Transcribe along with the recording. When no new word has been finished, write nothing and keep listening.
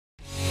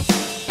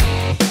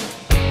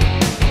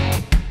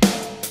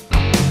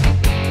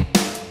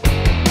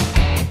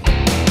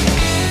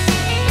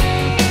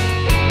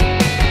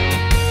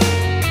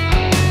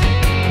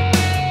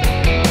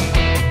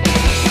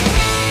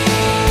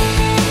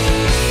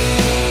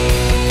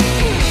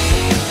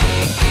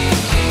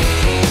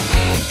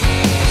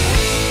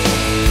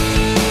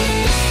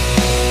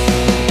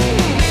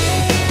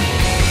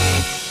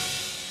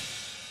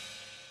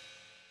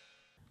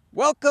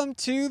Welcome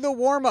to the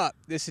warm-up.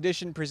 This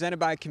edition presented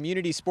by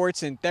Community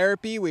Sports and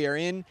Therapy. We are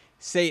in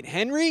St.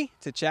 Henry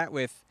to chat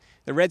with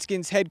the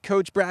Redskins head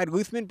coach Brad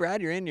Luthman.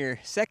 Brad, you're in your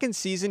second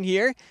season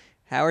here.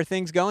 How are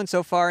things going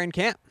so far in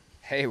camp?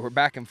 Hey, we're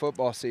back in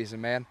football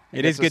season, man.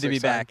 It is good to be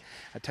back.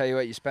 I tell you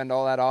what, you spend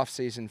all that off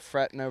season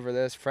fretting over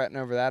this, fretting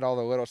over that, all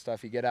the little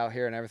stuff. You get out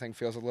here and everything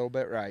feels a little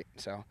bit right.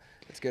 So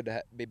it's good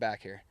to be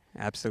back here.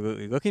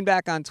 Absolutely. Looking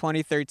back on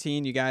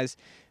 2013, you guys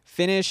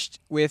finished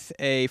with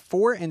a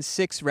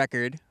 4-6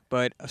 record,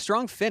 but a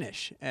strong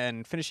finish,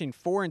 and finishing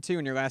 4-2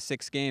 in your last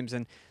 6 games,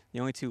 and the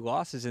only 2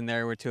 losses in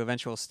there were to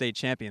eventual state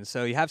champions.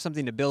 So you have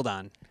something to build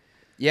on.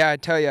 Yeah, I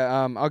tell you,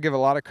 I'll give a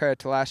lot of credit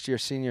to last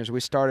year's seniors.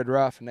 We started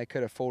rough, and they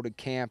could have folded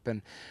camp,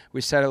 and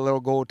we set a little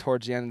goal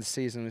towards the end of the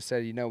season. We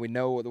said, we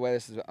know the way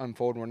this is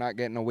unfolding. We're not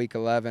getting a week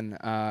 11.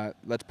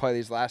 Let's play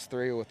these last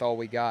 3 with all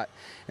we got.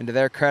 And to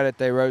their credit,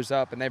 they rose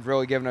up, and they've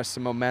really given us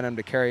some momentum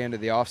to carry into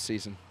the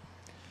offseason.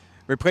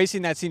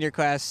 Replacing that senior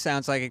class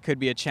sounds like it could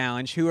be a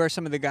challenge. Who are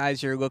some of the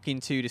guys you're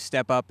looking to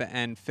step up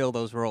and fill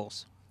those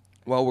roles?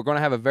 Well, we're going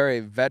to have a very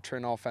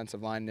veteran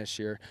offensive line this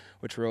year,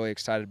 which we're really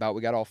excited about.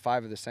 We got all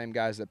 5 of the same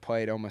guys that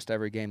played almost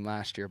every game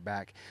last year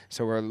back,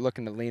 so we're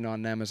looking to lean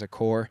on them as a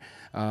core.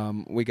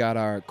 We got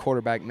our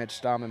quarterback,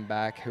 Mitch Stammen,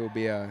 back, who will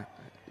be a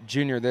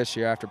junior this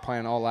year after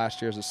playing all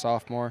last year as a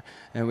sophomore.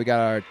 And we got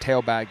our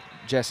tailback,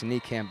 Jesse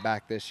Niekamp,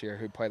 back this year,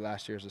 who played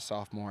last year as a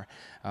sophomore.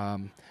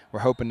 We're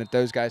hoping that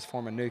those guys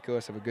form a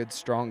nucleus of a good,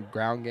 strong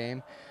ground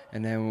game,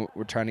 and then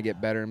we're trying to get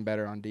better and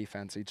better on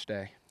defense each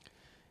day.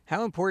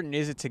 How important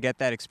is it to get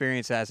that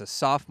experience as a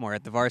sophomore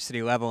at the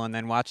varsity level and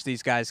then watch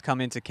these guys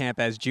come into camp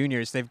as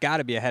juniors? They've got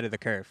to be ahead of the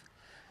curve.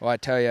 Well, I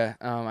tell you,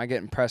 I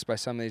get impressed by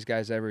some of these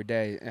guys every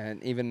day,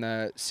 and even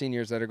the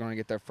seniors that are going to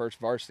get their first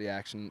varsity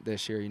action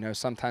this year.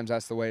 Sometimes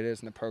that's the way it is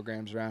in the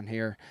programs around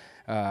here.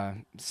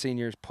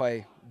 Seniors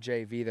play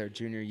JV their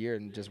junior year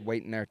and just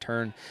waiting their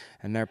turn,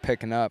 and they're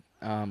picking up.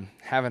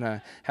 Having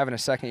a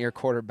second-year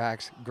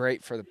quarterback's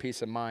great for the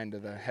peace of mind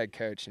of the head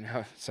coach.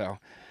 So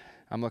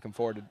I'm looking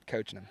forward to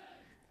coaching him.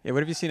 Yeah,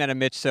 what have you seen out of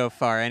Mitch so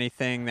far?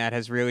 Anything that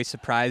has really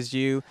surprised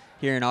you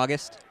here in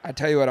August? I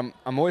tell you what, I'm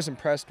always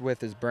impressed with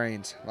his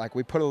brains. Like,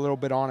 we put a little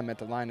bit on him at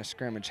the line of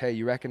scrimmage. Hey,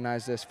 you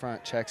recognize this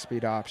front, check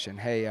speed option.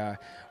 Hey,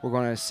 we're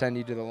going to send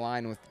you to the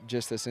line with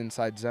just this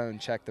inside zone,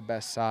 check the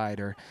best side.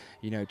 Or,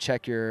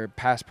 check your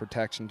pass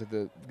protection to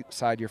the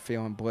side you're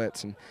feeling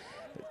blitz. And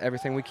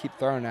everything we keep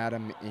throwing at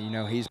him,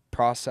 he's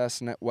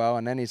processing it well.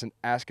 And then he's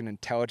asking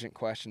intelligent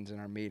questions in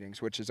our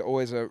meetings, which is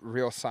always a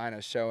real sign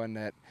of showing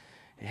that,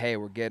 hey,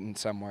 we're getting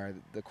somewhere.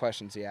 The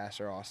questions he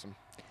asks are awesome.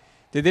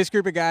 Did this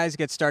group of guys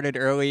get started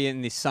early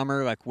in the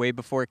summer, like way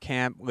before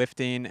camp,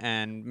 lifting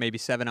and maybe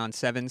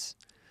 7-on-7s?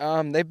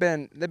 They've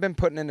been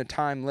putting in the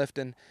time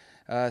lifting.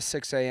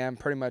 6 a.m.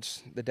 pretty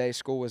much the day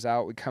school was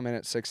out. We come in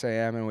at 6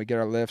 a.m. and we get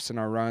our lifts and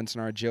our runs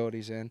and our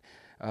agilities in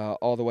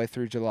all the way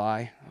through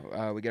July.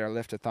 We get our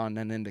liftathon and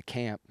then into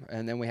camp.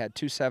 And then we had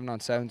 2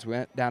 7-on-7s. We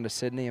went down to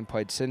Sydney and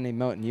played Sydney,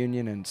 Milton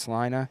Union, and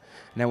Salina.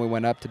 And then we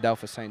went up to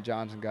Delphos St.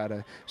 John's and got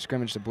a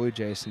scrimmage the Blue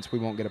Jays, since we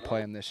won't get to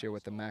play them this year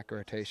with the MAC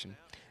rotation.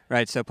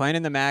 Right, so playing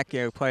in the MAC,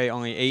 you play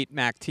only 8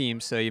 MAC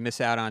teams, so you miss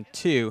out on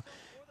 2.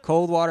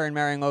 Coldwater and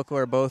Marion Local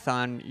are both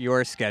on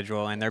your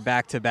schedule, and they're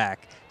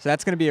back-to-back. So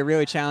that's going to be a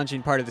really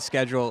challenging part of the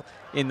schedule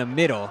in the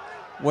middle.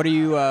 What are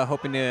you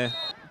hoping to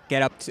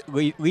get up to,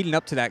 leading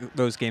up to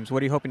those games?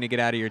 What are you hoping to get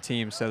out of your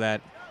team so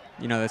that,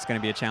 that's going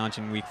to be a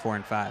challenging week 4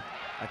 and 5?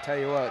 I tell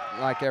you what,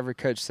 like every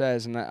coach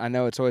says, and I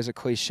know it's always a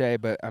cliche,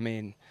 but,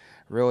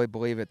 really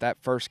believe it, that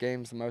first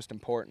game is the most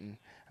important.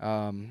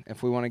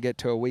 If we want to get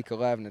to a week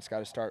 11, it's got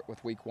to start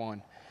with week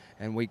 1.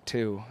 And week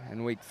 2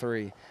 and week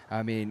 3.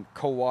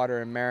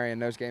 Coldwater and Marion,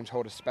 those games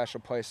hold a special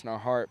place in our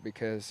heart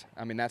because,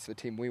 that's the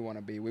team we want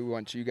to be. We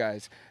want you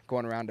guys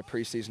going around to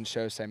preseason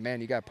shows saying,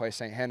 man, you got to play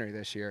St. Henry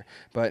this year.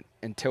 But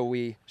until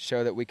we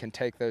show that we can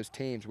take those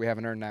teams, we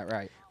haven't earned that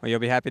right. Well, you'll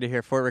be happy to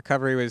hear Fort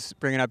Recovery was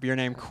bringing up your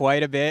name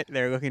quite a bit.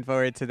 They're looking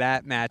forward to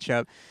that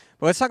matchup.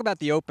 But let's talk about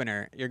the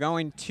opener. You're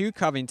going to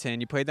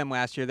Covington. You played them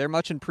last year. They're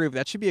much improved.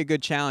 That should be a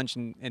good challenge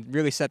and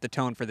really set the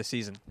tone for the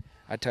season.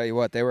 I tell you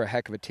what, they were a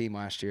heck of a team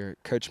last year.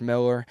 Coach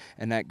Miller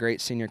and that great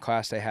senior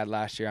class they had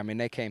last year,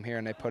 they came here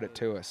and they put it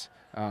to us.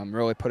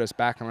 Really put us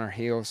back on our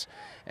heels.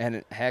 And,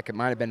 it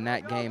might have been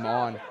that game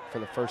on for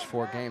the first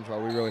 4 games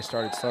while we really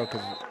started slow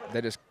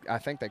because I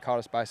think they caught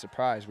us by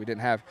surprise. We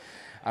didn't have,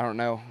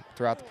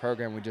 throughout the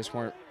program we just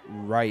weren't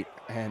right.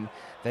 And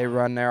they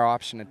run their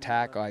option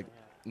attack like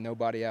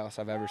nobody else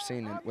I've ever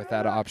seen with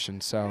that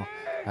option. So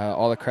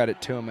all the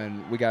credit to them,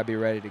 and we got to be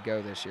ready to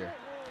go this year.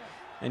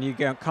 And you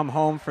come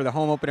home for the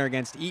home opener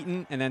against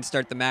Eaton and then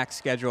start the MAC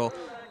schedule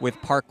with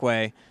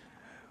Parkway.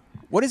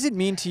 What does it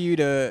mean to you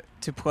to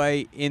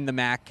play in the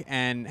MAC,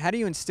 and how do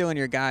you instill in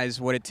your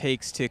guys what it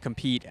takes to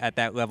compete at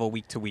that level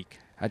week to week?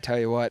 I tell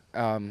you what,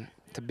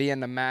 to be in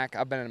the MAC,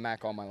 I've been in the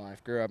MAC all my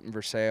life. Grew up in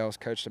Versailles,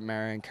 coached at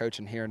Marion,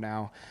 coaching here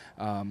now.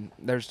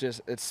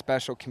 It's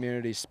special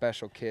communities,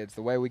 special kids.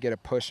 The way we get to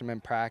push them in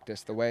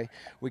practice, the way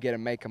we get to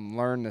make them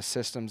learn the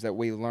systems that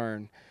we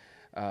learn,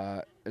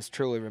 is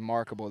truly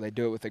remarkable. They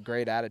do it with a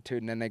great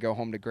attitude, and then they go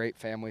home to great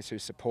families who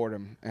support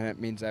them, and it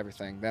means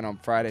everything. Then on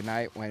Friday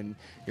night when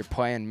you're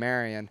playing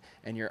Marion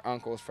and your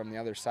uncle's from the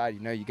other side, you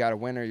know you got a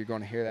winner, you're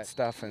going to hear that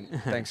stuff in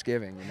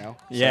Thanksgiving, you know?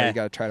 Yeah. So you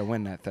got to try to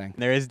win that thing.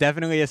 There is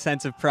definitely a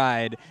sense of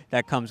pride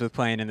that comes with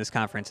playing in this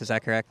conference. Is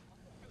that correct?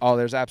 Oh,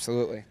 there's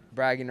absolutely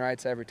bragging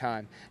rights every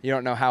time. You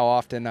don't know how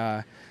often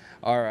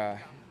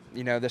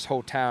you know, this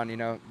whole town, you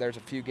know, there's a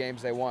few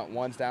games they want.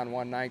 One's down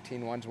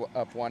 119, one's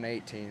up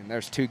 118.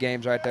 There's 2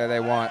 games right there they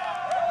want.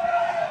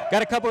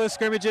 Got a couple of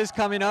scrimmages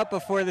coming up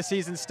before the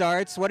season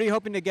starts. What are you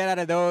hoping to get out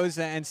of those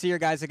and see your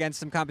guys against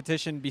some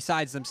competition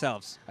besides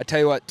themselves? I tell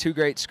you what, 2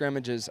 great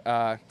scrimmages.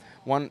 Our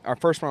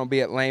first one will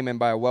be at Lehman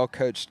by a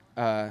well-coached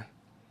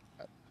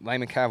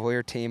Lehman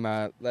Cavalier team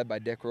led by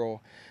Dick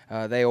Roll.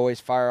 They always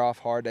fire off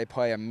hard. They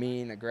play a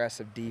mean,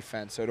 aggressive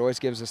defense, so it always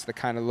gives us the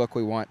kind of look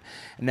we want.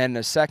 And then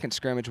the second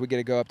scrimmage, we get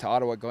to go up to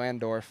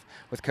Ottawa-Glandorf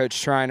with Coach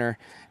Schreiner,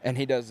 and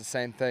he does the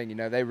same thing. You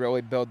know, they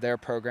really build their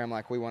program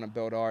like we want to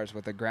build ours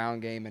with a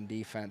ground game and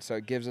defense, so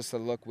it gives us the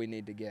look we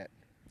need to get.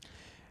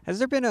 Has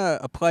there been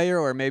a player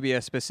or maybe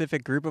a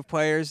specific group of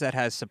players that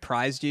has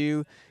surprised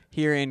you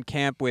here in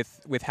camp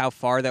with how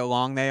far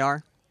along they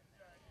are?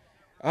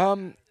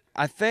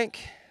 I think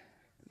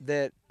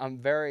that I'm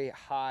very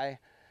high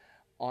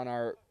on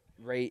our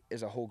rate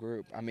as a whole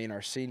group. I mean,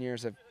 our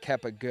seniors have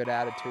kept a good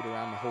attitude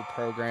around the whole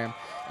program,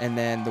 and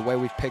then the way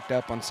we've picked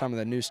up on some of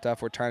the new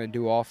stuff we're trying to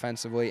do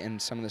offensively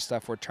and some of the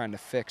stuff we're trying to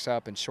fix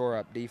up and shore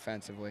up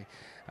defensively.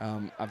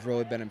 I've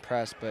really been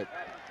impressed, but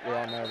we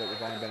all know that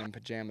we've only been in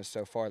pajamas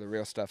so far. The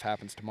real stuff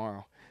happens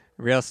tomorrow.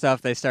 Real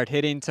stuff, they start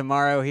hitting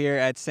tomorrow here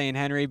at St.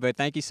 Henry, but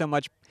thank you so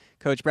much,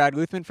 Coach Brad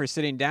Luthman, for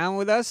sitting down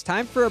with us.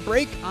 Time for a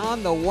break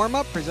on the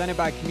warm-up presented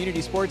by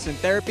Community Sports and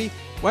Therapy.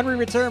 When we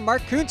return,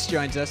 Mark Kuntz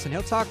joins us, and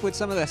he'll talk with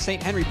some of the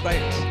St. Henry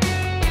players.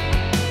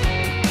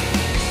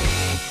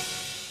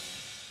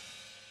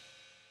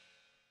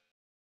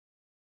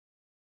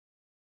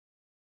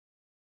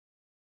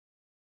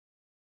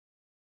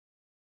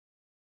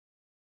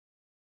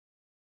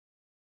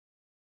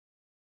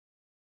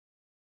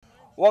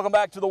 Welcome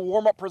back to the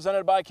warm-up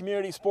presented by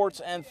Community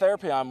Sports and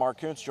Therapy. I'm Mark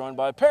Kuntz, joined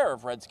by a pair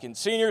of Redskins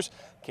seniors,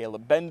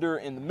 Caleb Bender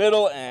in the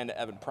middle and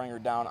Evan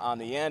Prenger down on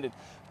the end. And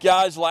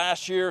guys,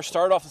 last year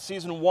started off the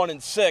season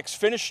 1-6,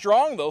 finished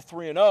strong though,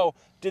 3-0.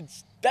 Did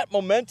that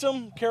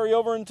momentum carry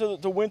over into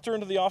the winter,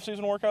 into the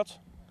off-season workouts?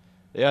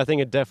 Yeah, I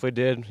think it definitely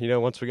did. You know,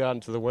 once we got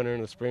into the winter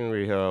and the spring,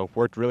 we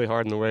worked really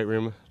hard in the weight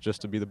room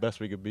just to be the best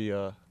we could be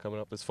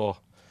coming up this fall.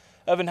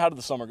 Evan, how did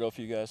the summer go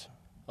for you guys?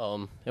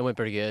 It went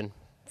pretty good.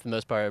 For the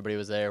most part, everybody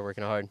was there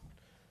working hard.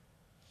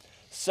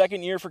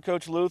 Second year for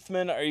Coach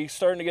Luthman. Are you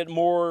starting to get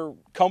more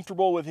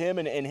comfortable with him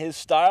and his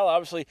style?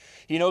 Obviously,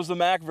 he knows the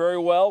MAC very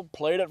well,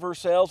 played at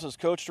Versailles, has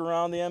coached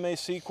around the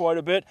MAC quite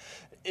a bit.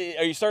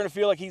 Are you starting to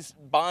feel like he's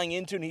buying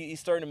into and he's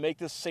starting to make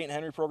this St.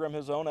 Henry program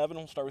his own? Evan,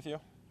 we'll start with you.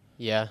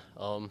 Yeah,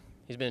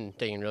 he's been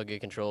taking real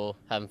good control,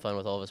 having fun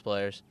with all of his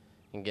players,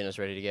 and getting us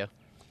ready to go.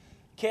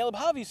 Caleb,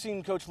 how have you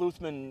seen Coach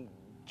Luthman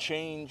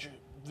change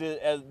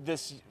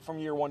this from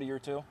year 1 to year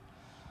 2?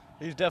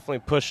 He's definitely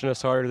pushing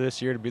us harder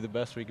this year to be the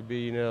best we could be,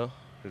 you know.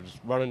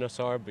 Just running us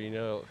hard, but, you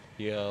know,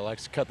 he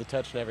likes to cut the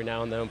touchdown every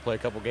now and then and play a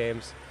couple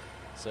games.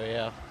 So,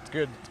 yeah, it's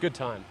good. It's a good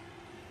time.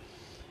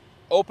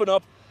 Open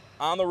up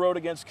on the road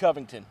against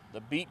Covington.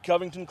 The beat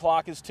Covington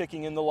clock is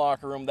ticking in the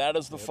locker room. That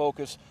is the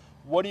focus.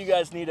 What do you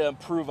guys need to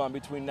improve on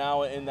between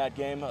now and that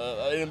game?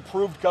 An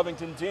improved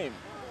Covington team.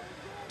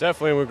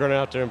 Definitely we're going to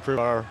have to improve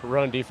our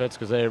run defense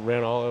because they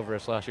ran all over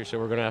us last year, so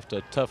we're going to have to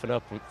toughen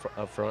up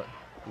front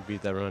and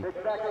beat that run.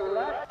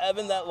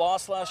 Evan, that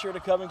loss last year to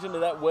Covington,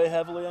 did that weigh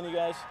heavily on you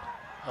guys?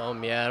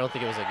 Yeah, I don't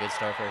think it was a good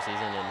start for our season,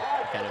 and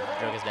it kind of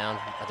drug us down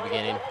at the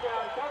beginning.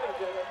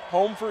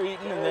 Home for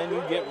Eaton, and then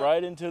you get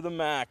right into the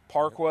MAC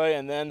Parkway,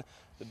 and then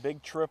the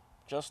big trip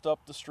just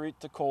up the street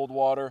to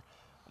Coldwater.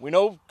 We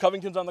know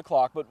Covington's on the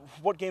clock, but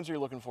what games are you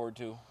looking forward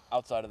to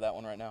outside of that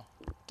one right now?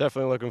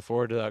 Definitely looking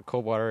forward to that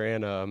Coldwater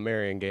and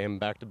Marion game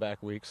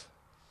back-to-back weeks.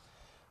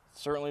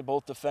 Certainly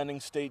both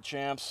defending state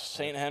champs.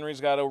 St. Henry's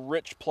got a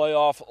rich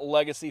playoff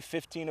legacy,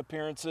 15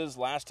 appearances.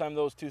 Last time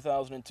those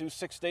 2002,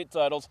 6 state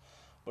titles,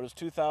 but it was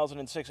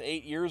 2006,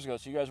 8 years ago.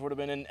 So you guys would have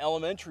been in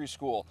elementary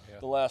school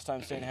the last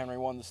time St. Henry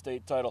won the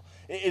state title.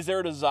 Is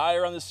there a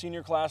desire on this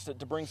senior class to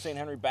bring St.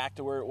 Henry back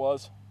to where it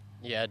was?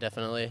 Yeah,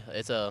 definitely.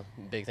 It's a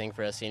big thing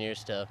for us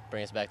seniors to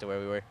bring us back to where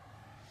we were.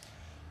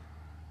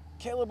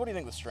 Caleb, what do you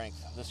think the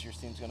strength of this year's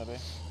team's going to be?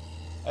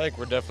 I think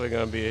we're definitely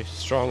going to be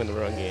strong in the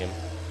run game.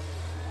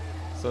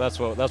 So that's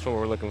what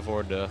we're looking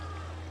forward to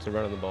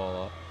running the ball a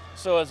lot.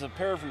 So as a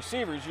pair of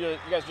receivers, you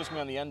guys just be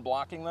on the end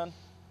blocking then?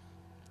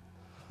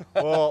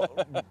 Well,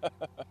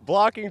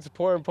 blocking is an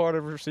important part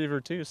of a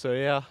receiver too. So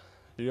yeah,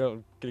 you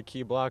know, get a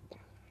key block.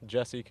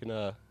 Jesse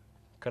can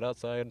cut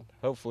outside,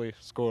 hopefully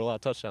score a lot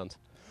of touchdowns.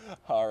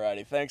 All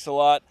righty, thanks a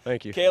lot.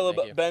 Thank you. Caleb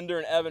Thank you. Bender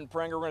and Evan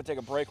Prenger. We're going to take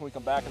a break. When we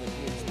come back in the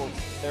Community Sports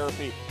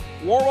Therapy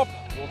warm-up,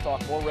 we'll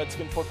talk more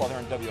Redskin football here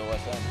on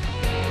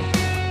WOSN.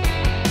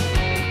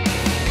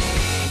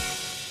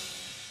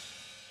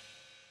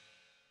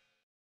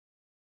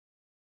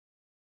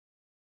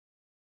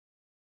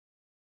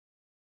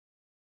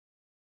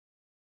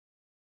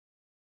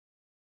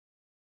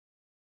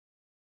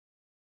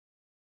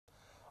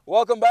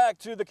 Welcome back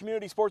to the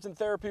Community Sports and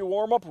Therapy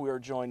warm-up. We are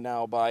joined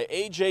now by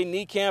A.J.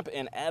 Niekamp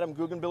and Adam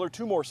Guggenbiller,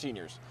 two more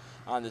seniors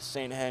on this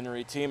St.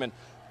 Henry team. And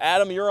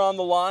Adam, you're on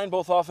the line,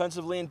 both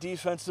offensively and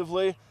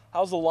defensively.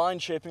 How's the line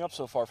shaping up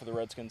so far for the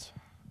Redskins?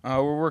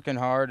 We're working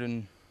hard,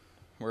 and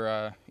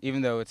we're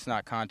even though it's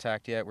not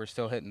contact yet, we're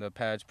still hitting the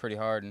pads pretty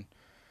hard. And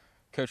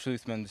Coach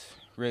Luthman's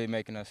really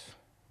making us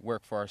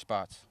work for our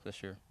spots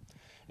this year.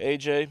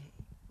 A.J.,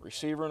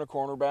 receiver and a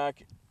cornerback.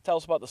 Tell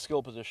us about the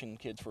skill position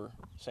kids for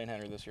St.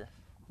 Henry this year.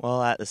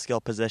 Well, at the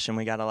skill position,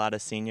 we got a lot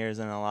of seniors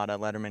and a lot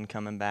of lettermen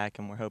coming back,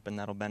 and we're hoping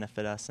that'll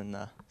benefit us in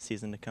the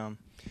season to come.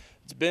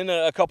 It's been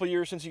a couple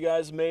years since you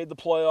guys made the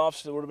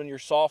playoffs. It would have been your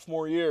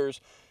sophomore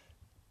years.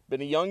 Been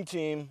a young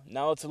team.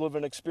 Now it's a little bit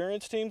of an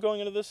experienced team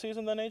going into this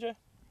season then, AJ?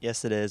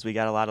 Yes, it is. We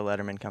got a lot of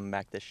lettermen coming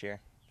back this year.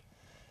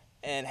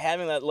 And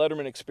having that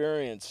letterman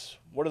experience,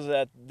 what is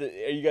that?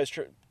 Are you guys,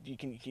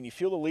 can you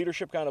feel the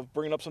leadership kind of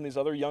bringing up some of these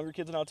other younger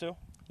kids now too?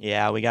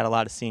 Yeah, we got a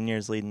lot of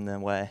seniors leading the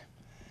way.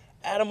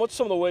 Adam, what's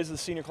some of the ways the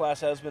senior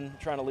class has been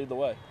trying to lead the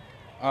way?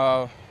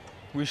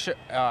 We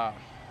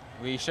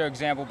show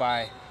example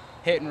by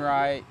hitting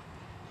right,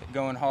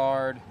 going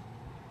hard,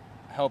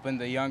 helping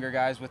the younger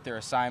guys with their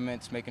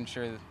assignments, making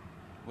sure that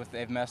if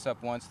they've messed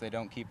up once, they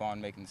don't keep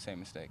on making the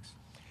same mistakes.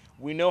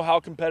 We know how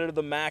competitive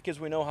the MAC is.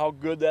 We know how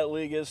good that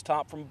league is,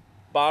 top from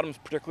bottom,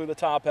 particularly the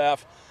top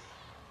half.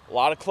 A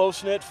lot of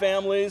close-knit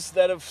families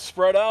that have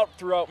spread out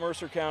throughout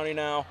Mercer County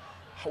now.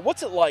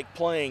 What's it like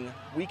playing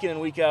week in and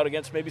week out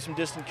against maybe some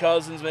distant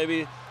cousins,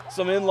 maybe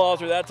some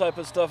in-laws or that type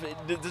of stuff?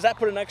 Does that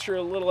put an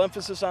extra little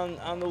emphasis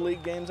on the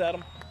league games,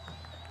 Adam?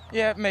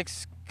 Yeah, it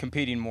makes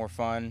competing more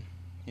fun.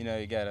 You know,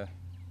 you got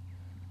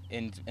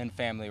in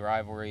family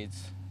rivalry.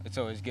 It's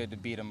always good to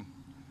beat them,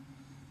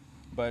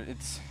 but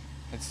it's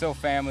still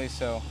family,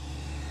 so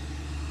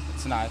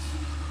it's nice.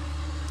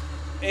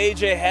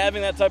 AJ,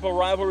 having that type of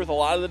rivalry with a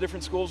lot of the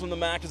different schools in the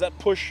MAC, does that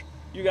push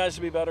you guys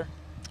to be better?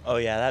 Oh,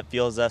 yeah, that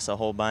fuels us a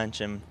whole bunch,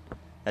 and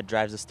that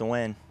drives us to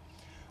win.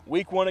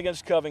 Week 1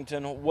 against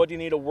Covington, what do you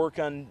need to work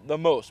on the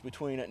most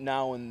between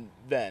now and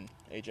then,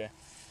 AJ?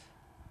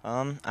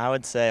 I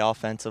would say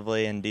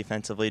offensively and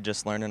defensively,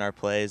 just learning our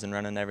plays and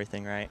running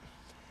everything right.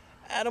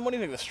 Adam, what do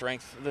you think the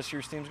strength of this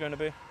year's team is going to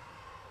be?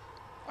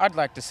 I'd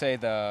like to say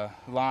the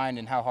line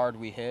and how hard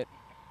we hit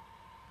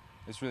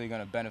is really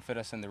going to benefit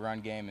us in the run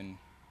game and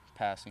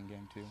passing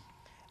game too.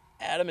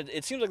 Adam,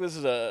 it seems like this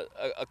is a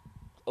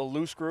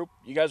loose group.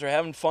 You guys are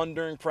having fun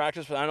during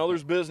practice, but I know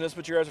there's business,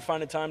 but you guys are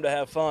finding time to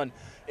have fun.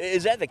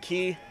 Is that the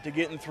key to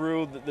getting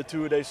through the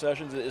two-a-day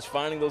sessions, is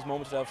finding those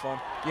moments to have fun?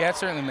 Yeah, it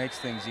certainly makes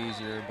things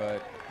easier,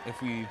 but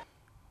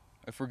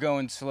if we're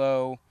going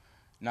slow,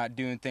 not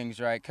doing things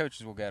right,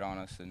 coaches will get on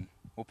us and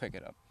we'll pick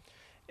it up.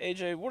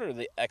 AJ, what are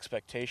the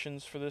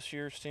expectations for this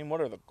year's team?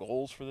 What are the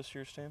goals for this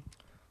year's team?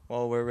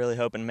 Well, we're really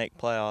hoping to make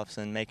playoffs,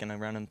 and making a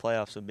run in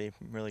playoffs would be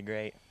really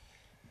great.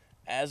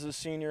 As a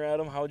senior,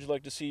 Adam, how would you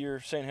like to see your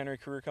St. Henry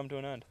career come to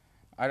an end?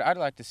 I'd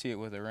like to see it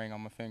with a ring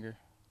on my finger.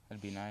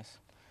 That'd be nice.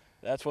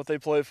 That's what they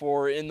play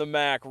for in the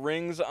MAC,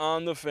 rings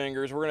on the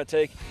fingers. We're going to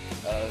take,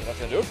 that's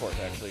going to do it for us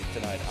actually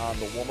tonight on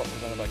the warm-up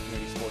presented by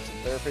Community Sports and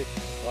Therapy.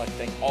 I'd like to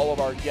thank all of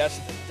our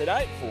guests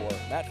tonight. For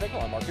Matt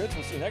Fickle, I'm Mark Goods.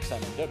 We'll see you next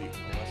time on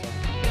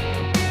WOSN.